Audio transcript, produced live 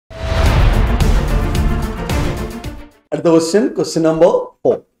At the question number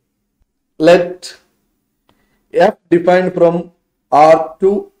 4. Let f defined from R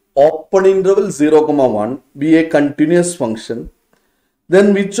to open interval 0,1 be a continuous function.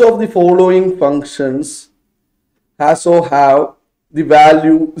 Then which of the following functions has or have the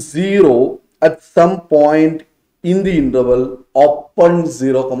value 0 at some point in the interval open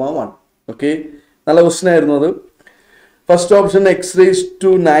 0,1? Okay. Now question ആയിരുന്നു അത്. First option x raised to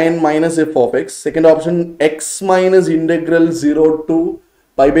 9 minus f of x. Second option x minus integral 0 to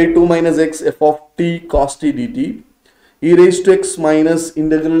pi by 2 minus x f of t cos t dt. E raised to x minus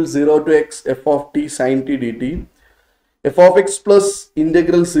integral 0 to x f of t sin t dt. F of x plus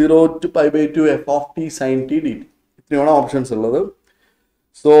integral 0 to pi by 2 f of t sin t dt. ഇത്രയാണ് options ഉള്ളത്.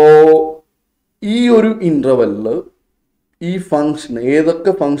 So ഈ ഒരു ഇൻ്റർവെല്ലിൽ ഈ function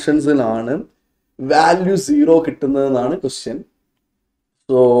ഏതൊക്കെ ഫംഗ്ഷൻസിലാണ് value 0 കിട്ടുന്നതെന്നാണ് question.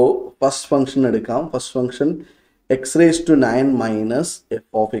 So first function എടുക്കാം. First function X raise to 9 minus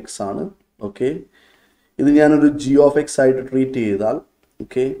F of X ആണ്. Okay, ഇത് ഞാനൊരു ജി ഓഫ് എക്സ് ആയിട്ട് ട്രീറ്റ് ചെയ്താൽ,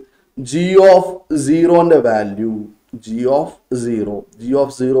 okay, G of സീറോൻ്റെ value G of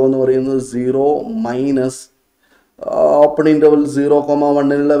zero എന്ന് പറയുന്നത് 0 മൈനസ് ഓപ്പൺ ഇൻ്റർവൽ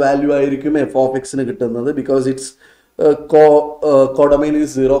 0,1നുള്ള വാല്യൂ ആയിരിക്കും എഫ് ഓഫ് എക്സിന് കിട്ടുന്നത്. Because it's codomain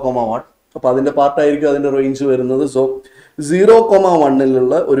is 0,1. അപ്പോൾ അതിൻ്റെ പാർട്ടായിരിക്കും അതിൻ്റെ റേഞ്ച് വരുന്നത്. സോ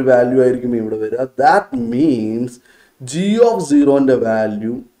 0,1ലുള്ള ഒരു വാല്യൂ ആയിരിക്കും ഇവിടെ വരിക. That means G of സീറോൻ്റെ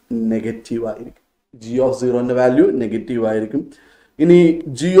value negative ആയിരിക്കും. ജി ഓഫ് സീറോൻ്റെ വാല്യൂ നെഗറ്റീവ് ആയിരിക്കും. ഇനി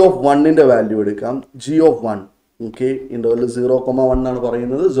ജി ഓഫ് വണ്ണിൻ്റെ വാല്യൂ എടുക്കാം. G of one, okay, interval 0,1 ആണ്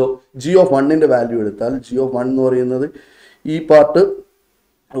പറയുന്നത്. സോ ജി ഓഫ് വണ്ണിൻ്റെ വാല്യൂ എടുത്താൽ ജി ഓഫ് വൺ എന്ന് പറയുന്നത് ഈ പാർട്ട്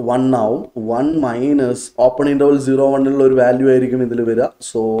 1 ആവും. 1 മൈനസ് ഓപ്പൺ ഇൻ്റർവൽ 0,1ലുള്ള ഒരു വാല്യൂ ആയിരിക്കും ഇതിൽ വരിക.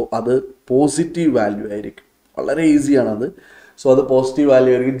 സോ അത് പോസിറ്റീവ് വാല്യൂ ആയിരിക്കും. വളരെ ഈസിയാണത്. സോ അത് പോസിറ്റീവ്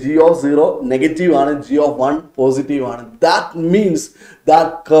വാല്യൂ ആയിരിക്കും. ജി ഓഫ് സീറോ നെഗറ്റീവ് ആണ്, ജി ഓഫ് വൺ പോസിറ്റീവ് ആണ്. That means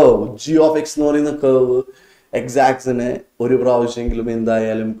that curve G of X എന്ന് പറയുന്ന കർവ് എക്സാക്സിനെ ഒരു പ്രാവശ്യമെങ്കിലും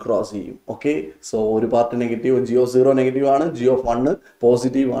എന്തായാലും ക്രോസ് ചെയ്യും. ഓക്കെ, സോ ഒരു part negative, G of zero negative ആണ്, ജി ഓഫ് വണ്ണ്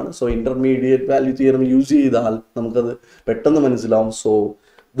പോസിറ്റീവ് ആണ്. So intermediate value theorem use ചെയ്താൽ നമുക്കത് പെട്ടെന്ന് മനസ്സിലാവും. So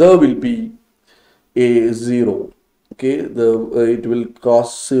there will be a 0, okay, it will cross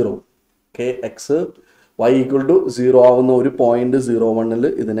 0, okay, x y equal to 0 ആവുന്ന ഒരു point 0,1ൽ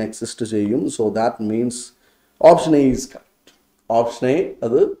ഇതിനെ എക്സിസ്റ്റ് ചെയ്യും. So that means option A is correct. Option A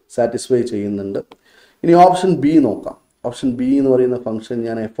അത് സാറ്റിസ്ഫൈ ചെയ്യുന്നുണ്ട്. ഇനി ഓപ്ഷൻ ബി നോക്കാം. ഓപ്ഷൻ ബി എന്ന് പറയുന്ന ഫംഗ്ഷൻ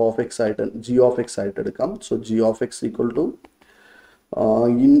ഞാൻ എഫ് ഓഫ് എക്സ് ആയിട്ട് ജി ഓഫ് എക്സ് ആയിട്ട് എടുക്കാം. So G of X equal to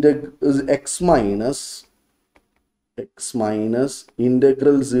x minus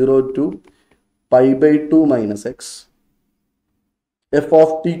integral 0 to pi by 2 minus x f of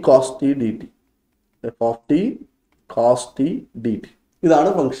t cos t dt. f of t cos t dt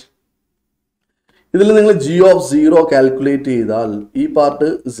ഇതാണ് function. ഇതിൽ നിങ്ങൾ G of zero calculate ചെയ്താൽ ഈ part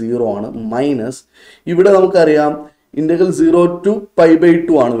 0 ആണ്. Minus ഇവിടെ നമുക്കറിയാം integral 0 to pi by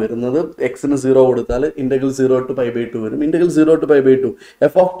 2 ആണ് വരുന്നത്. എക്സിന് 0 കൊടുത്താൽ ഇന്റഗ്രൽ 0 to pi by 2 വരും. Integral 0 to pi by 2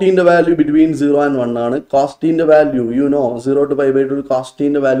 F of ടീൻ്റെ value between 0 and 1 ആണ്. Cos ടീൻ്റെ value 0 to pi by 2 cos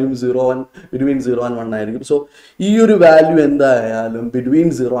ടീൻ്റെ value between 0 and 1 ആയിരിക്കും. സോ ഈ ഒരു വാല്യൂ എന്തായാലും ബിറ്റ്വീൻ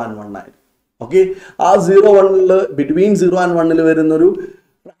 0 and 1 ആയിരിക്കും. ഓക്കെ, ആ 0,1ൽ ബിറ്റ്വീൻ 0 and 1ൽ വരുന്നൊരു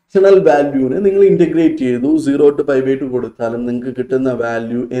ഫ്രാക്ഷണൽ വാല്യൂവിനെ നിങ്ങൾ ഇന്റഗ്രേറ്റ് ചെയ്തു. 0 to pi by 2 കൊടുത്താലും നിങ്ങൾക്ക് കിട്ടുന്ന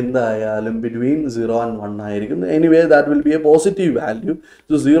വാല്യൂ എന്തായാലും ബിറ്റ്വീൻ 0 and 1 ആയിരിക്കും. Anyway that will be A positive value.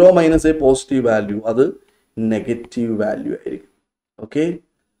 So 0 minus A positive value അത് നെഗറ്റീവ് വാല്യൂ ആയിരിക്കും. ഓക്കെ,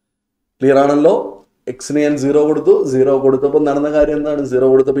 ക്ലിയർ ആണല്ലോ. എക്സിന് ഞാൻ 0 കൊടുത്തു. 0 കൊടുത്തപ്പോൾ നടന്ന കാര്യം എന്താണ്?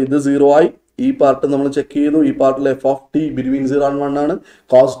 0 കൊടുത്തപ്പോൾ ഇത് 0 ആയി. ഈ പാർട്ട് നമ്മൾ ചെക്ക് ചെയ്തു. ഈ പാർട്ടിൽ F of T between 0 and 1 ആണ്.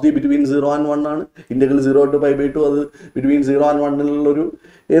 കോസ് ടി ബിറ്റ്വീൻ 0 and 1 ആണ്. ഇന്റഗ്രൽ 0 to pi by 2 അത് ബിറ്റ്വീൻ 0 and 1ലുള്ളൊരു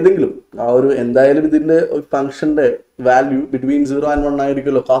ഏതെങ്കിലും ആ ഒരു എന്തായാലും ഇതിന്റെ ഫംഗ്ഷന്റെ വാല്യൂ ബിറ്റ്വീൻ 0 and 1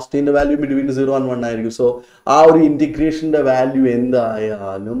 ആയിരിക്കുമല്ലോ. കോസ് ടിന്റെ വാല്യൂ ബിറ്റ്വീൻ 0 and 1 ആയിരിക്കും. സോ ആ ഒരു ഇന്റിഗ്രേഷന്റെ വാല്യൂ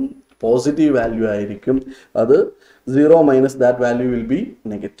എന്തായാലും പോസിറ്റീവ് വാല്യൂ ആയിരിക്കും. അത് 0 minus that value will be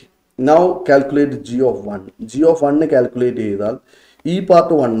negative. Now calculate G of 1. G of 1 calculate ചെയ്താൽ ഈ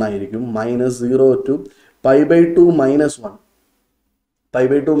പാർട്ട് 1 ആയിരിക്കും. Minus 0 to pi by 2 minus 1. pi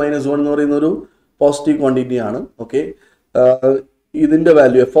by 2 minus 1 എന്ന് പറയുന്ന ഒരു പോസിറ്റീവ് ക്വാണ്ടിറ്റി ആണ്. ഓക്കെ, ഇതിന്റെ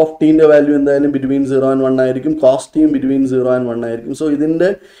വാല്യൂ എഫ് ഓഫ് ടീന്റെ വാല്യൂ എന്തായാലും ബിറ്റ്വീൻ 0 and 1 ആയിരിക്കും. കോസ് ടീം ബിറ്റ്വീൻ 0 and 1 ആയിരിക്കും. സോ ഇതിന്റെ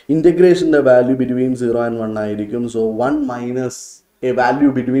ഇന്റഗ്രേഷന്റെ വാല്യൂ ബിറ്റ്വീൻ 0 and 1 ആയിരിക്കും. So 1 minus A value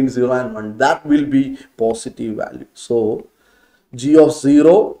between 0 and 1 that will be positive value. So G of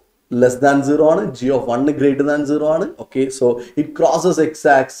 0 less than 0 ആണ്. G of 1 greater than 0 ആണ്. Okay, so it crosses X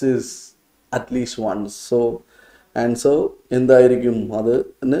axis at least once. So answer എന്തായിരിക്കും? അത്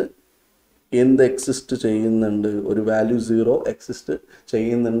എന്ത് exist ചെയ്യുന്നുണ്ട്? ഒരു value 0 exist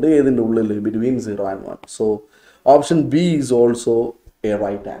ചെയ്യുന്നുണ്ട് ഏതിൻ്റെ ഉള്ളിൽ? Between 0 and 1. So Option B is also a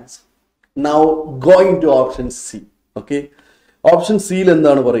right answer. Now going to option C. Okay, option C ൽ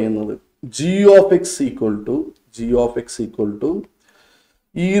എന്താണ് പറയുന്നത്? G of x equal to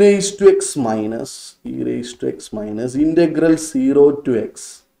e raised to x minus integral 0 to x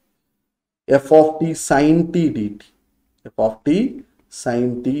f of t sin t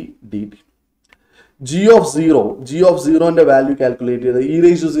dt. G of 0 and the value calculated. E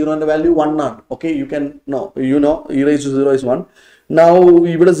raised to 0 and the value 1 ആണ്. Okay, you know e raised to 0 is 1. Now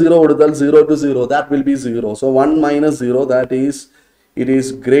ഇവിടെ 0 കൊടുത്താൽ 0 to 0, that will be 0. So 1 minus 0, that is, it is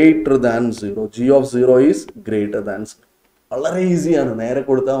greater than 0. G of 0 is greater than 0. വളരെ ഈസിയാണ്, നേരെ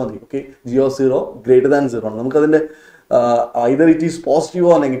കൊടുത്താൽ മതി. Okay, G of 0 greater than 0 ആണ്. നമുക്കതിൻ്റെ either it is positive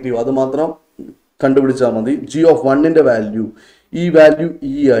or negative, അത് മാത്രം കണ്ടുപിടിച്ചാൽ മതി. ജി ഓഫ് 1ന്റെ വാല്യൂ, ഈ വാല്യൂ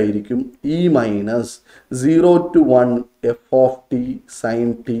ഇ ആയിരിക്കും, E minus 0 to 1 F of T sine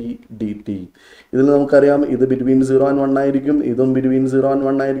t D T. ഇതിൽ നമുക്കറിയാം ഇത് ബിറ്റ്വീൻ 0 and 1 ആയിരിക്കും, ഇതും ബിറ്റ്വീൻ 0 and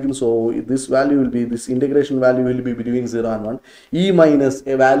 1 ആയിരിക്കും. So this value will be, this integration value will be between 0 and 1. E minus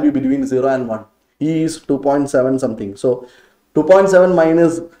A value between 0 and 1. E is 2.7 something. So 2.7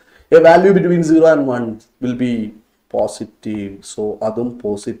 minus a value between 0 and 1 will be positive. So adum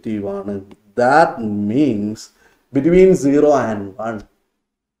positive aanu. That means between 0 and 1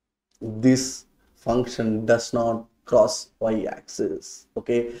 this function does not cross y-axis.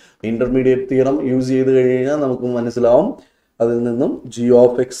 Okay, intermediate theorem use ചെയ്തു കഴിഞ്ഞാൽ നമുക്ക് മനസ്സിലാവും. അതിൽ നിന്നും g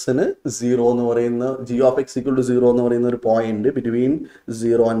of x ന് 0 എന്ന് പറയുന്ന, g of x equal to 0 എന്ന് പറയുന്ന ഒരു പോയിന്റ് ബിറ്റ്വീൻ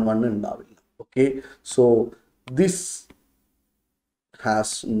 0 and 1 ഉണ്ടാവില്ല. Okay, so this has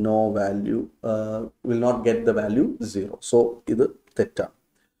no value, will not get the value 0. So ഇത് തെറ്റാണ്.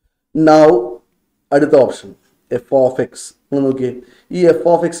 Now അടുത്ത ഓപ്ഷൻ f of x. നോക്കിയേ, ഈ f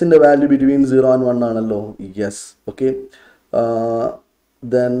of x ന്റെ വാല്യൂ ബിറ്റ്വീൻ 0 and 1 ആണല്ലോ. യെസ്. ഓക്കെ,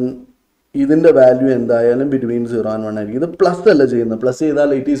 ദെൻ ഇതിന്റെ വാല്യൂ എന്തായാലും ബിറ്റ്വീൻ 0 and 1 ആയിരിക്കും. ഇത് പ്ലസ് അല്ല ചെയ്യുന്നത്, പ്ലസ് ചെയ്താൽ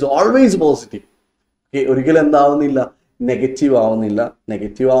it is always positive. Okay, ഒരിക്കലും എന്താവുന്നില്ല, നെഗറ്റീവ് ആവുന്നില്ല.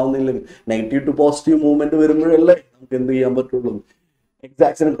 നെഗറ്റീവ് ടു പോസിറ്റീവ് മൂവ്മെന്റ് വരുമ്പോഴല്ലേ നമുക്ക് എന്ത് ചെയ്യാൻ പറ്റുള്ളൂ,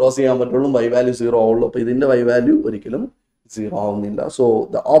 എക്സാക്സിനെ ക്രോസ് ചെയ്യാൻ പറ്റുള്ളൂ, y വാല്യൂ 0 ആവുള്ളൂ. അപ്പോൾ ഇതിന്റെ y വാല്യൂ ഒരിക്കലും 0 ആവുന്നില്ല. So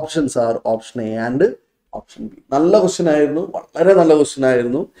the options are option A and option B. നല്ല ക്വസ്റ്റ്യൻ ആയിരുന്നു, വളരെ നല്ല ക്വസ്റ്റ്യൻ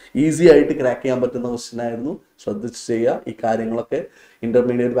ആയിരുന്നു, ഈസി ആയിട്ട് ക്രാക്ക് ചെയ്യാൻ പറ്റുന്ന ക്വസ്റ്റ്യൻ ആയിരുന്നു. ശ്രദ്ധിച്ച് ചെയ്യുക, ഈ കാര്യങ്ങളൊക്കെ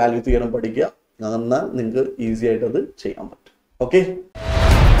ഇന്റർമീഡിയറ്റ് വാല്യൂ തിയറം പഠിക്കുക, എന്നാൽ നിങ്ങൾക്ക് ഈസി ആയിട്ട് അത് ചെയ്യാൻ പറ്റും. ഓക്കെ.